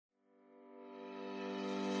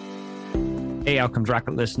Hey, Outcomes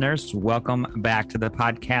Rocket listeners, welcome back to the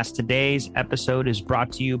podcast. Today's episode is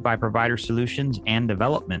brought to you by Provider Solutions and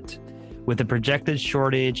Development. With a projected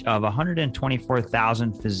shortage of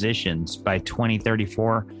 124,000 physicians by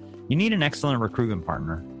 2034, you need an excellent recruitment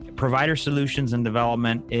partner. Provider Solutions and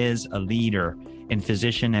Development is a leader in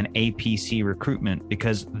physician and APC recruitment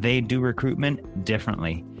because they do recruitment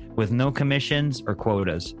differently, with no commissions or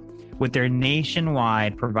quotas. With their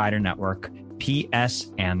nationwide provider network,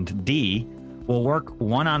 PS&D will work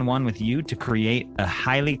one-on-one with you to create a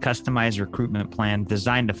highly customized recruitment plan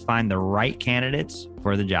designed to find the right candidates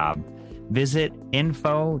for the job. Visit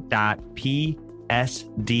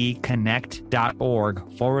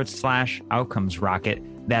info.psdconnect.org/outcomes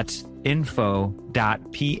rocket. That's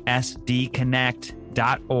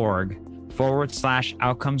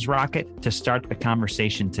info.psdconnect.org/outcomes rocket to start the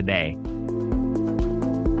conversation today.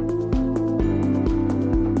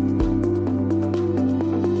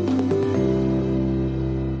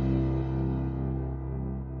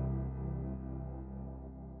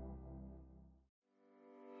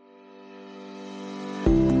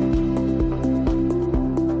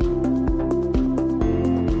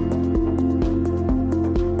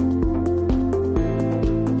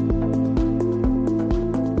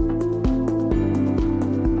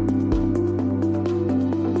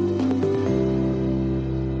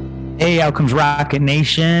 Hey, Outcomes Rocket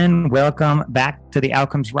Nation. Welcome back to the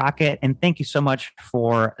Outcomes Rocket. And thank you so much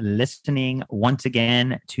for listening once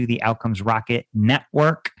again to the Outcomes Rocket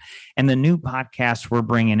Network and the new podcast we're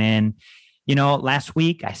bringing in. You know, last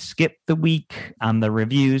week I skipped the week on the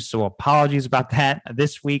reviews, so apologies about that.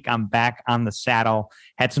 This week I'm back on the saddle,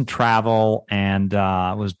 had some travel, and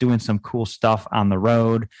was doing some cool stuff on the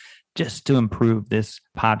road just to improve this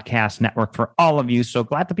podcast network for all of you. So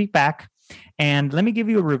glad to be back. And let me give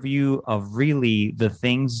you a review of really the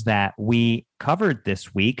things that we covered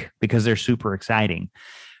this week because they're super exciting.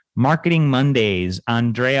 Marketing Mondays,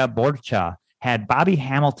 Andrea Borcha had Bobby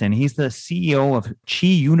Hamilton. He's the CEO of Chi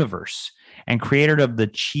Universe and creator of the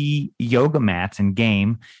Chi yoga mats and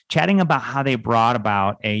game, chatting about how they brought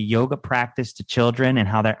about a yoga practice to children and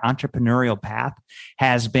how their entrepreneurial path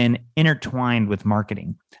has been intertwined with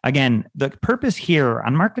marketing. Again, the purpose here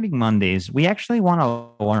on Marketing Mondays, we actually want to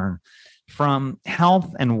learn from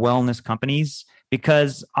health and wellness companies,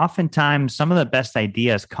 because oftentimes some of the best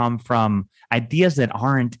ideas come from ideas that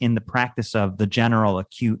aren't in the practice of the general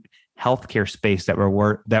acute healthcare space that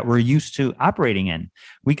we're used to operating in.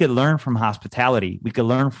 We could learn from hospitality. We could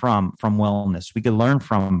learn from wellness. We could learn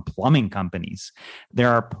from plumbing companies. There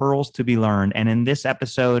are pearls to be learned. And in this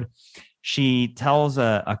episode, she tells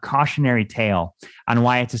a cautionary tale on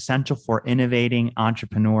why it's essential for innovating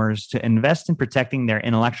entrepreneurs to invest in protecting their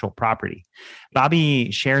intellectual property.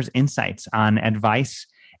 Bobby shares insights on advice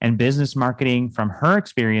and business marketing from her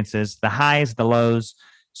experiences, the highs, the lows.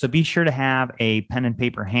 So be sure to have a pen and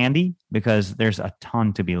paper handy because there's a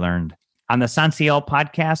ton to be learned. On the Sanciel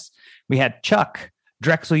podcast, we had Chuck,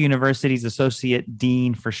 Drexel University's Associate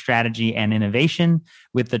Dean for Strategy and Innovation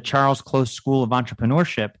with the Charles Close School of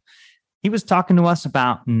Entrepreneurship. He was talking to us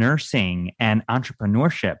about nursing and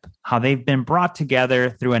entrepreneurship, how they've been brought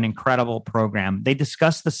together through an incredible program. They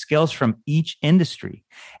discuss the skills from each industry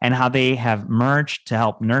and how they have merged to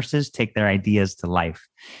help nurses take their ideas to life.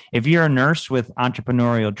 If you're a nurse with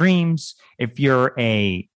entrepreneurial dreams, if you're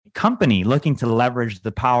a company looking to leverage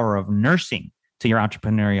the power of nursing to your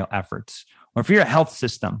entrepreneurial efforts, or if you're a health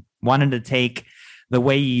system wanting to take the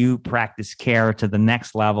way you practice care to the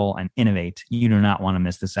next level and innovate, you do not want to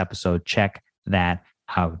miss this episode. Check that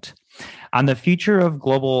out. On the future of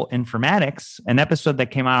global informatics, an episode that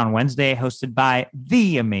came out on Wednesday, hosted by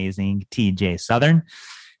the amazing TJ Southern.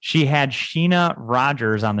 She had Sheena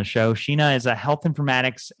Rogers on the show. Sheena is a health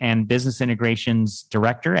informatics and business integrations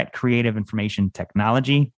director at Creative Information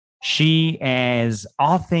Technology. She is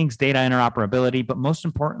all things data interoperability, but most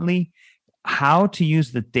importantly, how to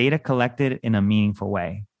use the data collected in a meaningful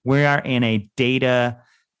way. We are in a data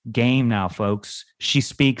game now, folks. She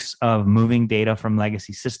speaks of moving data from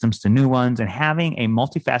legacy systems to new ones and having a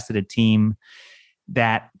multifaceted team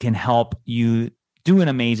that can help you do an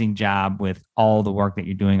amazing job with all the work that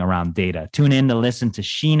you're doing around data. Tune in to listen to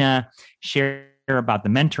Sheena share about the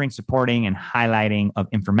mentoring, supporting, and highlighting of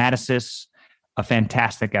informaticists. A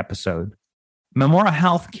fantastic episode. Memorial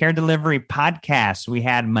Health Care Delivery Podcast. We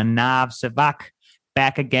had Manav Sevak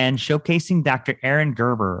back again, showcasing Dr. Aaron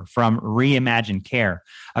Gerber from Reimagine Care,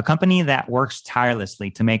 a company that works tirelessly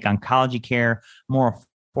to make oncology care more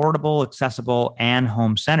affordable, accessible, and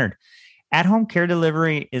home-centered. At-home care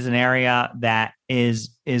delivery is an area that is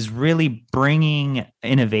really bringing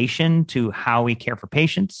innovation to how we care for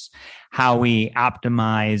patients, how we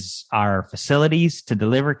optimize our facilities to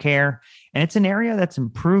deliver care. And it's an area that's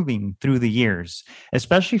improving through the years,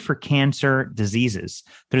 especially for cancer diseases.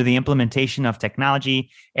 Through the implementation of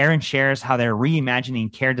technology, Aaron shares how they're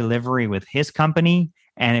reimagining care delivery with his company.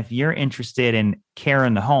 And if you're interested in care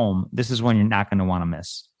in the home, this is one you're not going to want to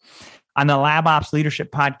miss. On the LabOps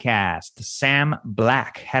Leadership Podcast, Sam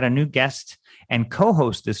Black had a new guest and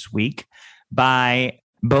co-host this week. By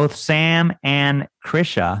both Sam and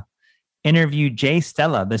Krisha interviewed Jay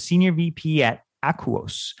Stella, the Senior VP at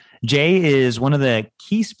Aquos. Jay is one of the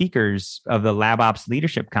key speakers of the LabOps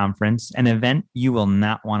Leadership Conference, an event you will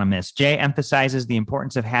not want to miss. Jay emphasizes the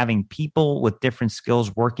importance of having people with different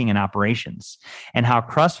skills working in operations and how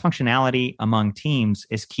cross-functionality among teams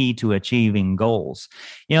is key to achieving goals.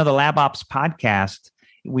 You know, the LabOps podcast,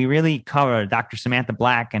 we really cover, Dr. Samantha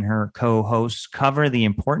Black and her co-hosts cover the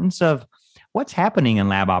importance of what's happening in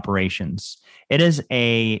lab operations. It is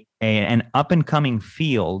an up-and-coming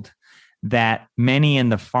field that many in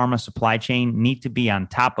the pharma supply chain need to be on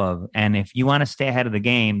top of. And if you want to stay ahead of the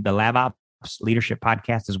game, the LabOps Leadership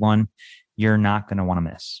Podcast is one you're not going to want to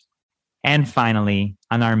miss. And finally,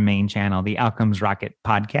 on our main channel, the Outcomes Rocket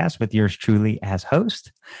Podcast with yours truly as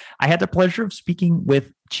host, I had the pleasure of speaking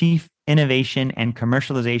with Chief Innovation and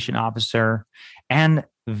Commercialization Officer and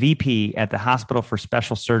VP at the Hospital for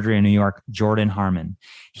Special Surgery in New York, Jordan Harmon.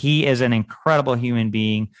 He is an incredible human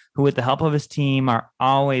being who, with the help of his team, are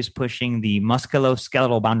always pushing the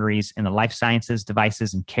musculoskeletal boundaries in the life sciences,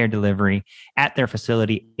 devices, and care delivery at their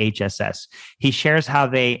facility, HSS. He shares how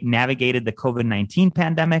they navigated the COVID-19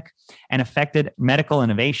 pandemic and affected medical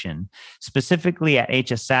innovation, specifically at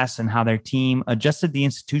HSS, and how their team adjusted the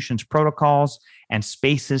institution's protocols and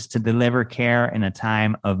spaces to deliver care in a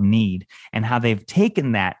time of need, and how they've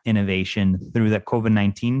taken that innovation through the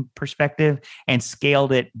COVID-19 perspective and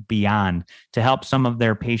scaled it beyond to help some of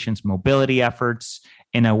their patients' mobility efforts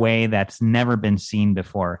in a way that's never been seen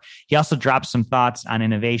before. He also dropped some thoughts on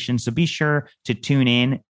innovation, so be sure to tune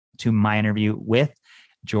in to my interview with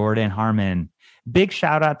Jordan Harmon. Big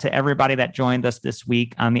shout out to everybody that joined us this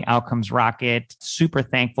week on the Outcomes Rocket. Super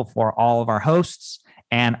thankful for all of our hosts,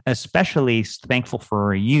 and especially thankful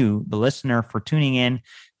for you, the listener, for tuning in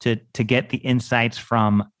to get the insights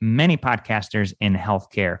from many podcasters in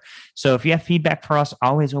healthcare. So if you have feedback for us,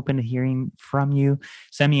 always open to hearing from you.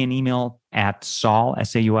 Send me an email at Saul,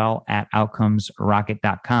 S-A-U-L,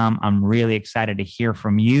 @outcomesrocket.com. I'm really excited to hear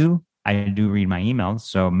from you. I do read my emails,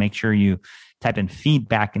 so make sure you type in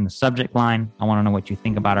feedback in the subject line. I want to know what you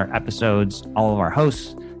think about our episodes, all of our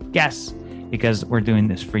hosts, guests, because we're doing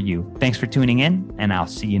this for you. Thanks for tuning in, and I'll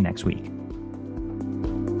see you next week.